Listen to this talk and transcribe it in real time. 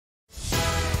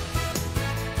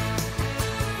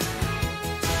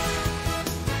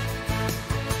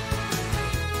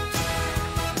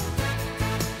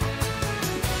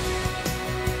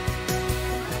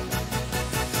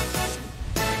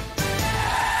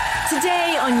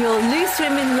Today on Your Loose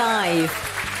Women Live,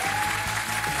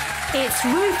 it's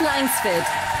Ruth Langsford,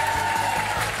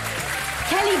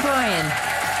 Kéllé Bryan,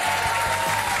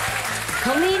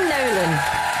 Coleen Nolan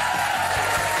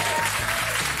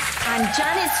and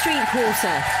Janet Street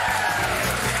Porter.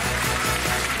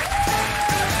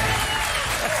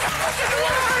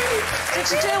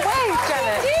 Did you do a wave,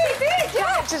 Janet?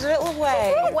 Yeah, Just a little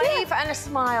wave. a wave and a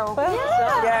smile.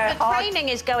 Yeah. The training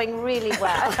is going really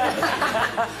well.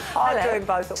 I'm doing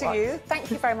both at To once. you. Thank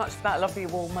you very much for that lovely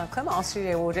warm welcome, our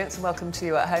studio audience, and welcome to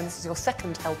you at home. This is your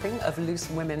second helping of Loose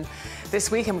Women this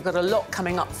week, and we've got a lot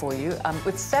coming up for you.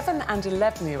 With 7 and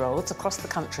 11-year-olds across the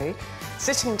country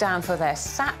sitting down for their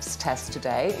SAPS test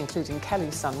today, including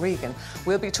Kelly's son Regan,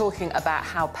 we'll be talking about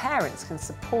how parents can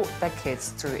support their kids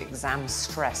through exam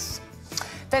stress.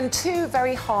 Then 2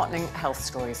 very heartening health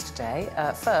stories today.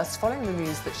 First, following the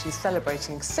news that she's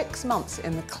celebrating 6 months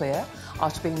in the clear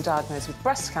after being diagnosed with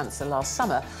breast cancer last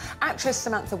summer, actress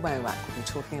Samantha Wojak will be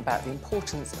talking about the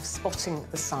importance of spotting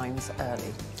the signs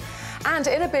early. And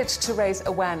in a bid to raise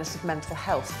awareness of mental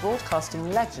health, broadcasting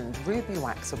legend Ruby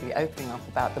Wax will be opening up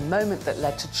about the moment that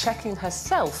led to checking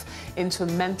herself into a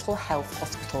mental health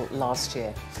hospital last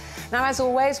year. Now, as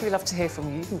always, we love to hear from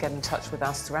you. You can get in touch with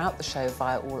us throughout the show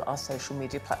via all our social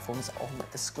media platforms on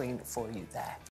the screen for you there.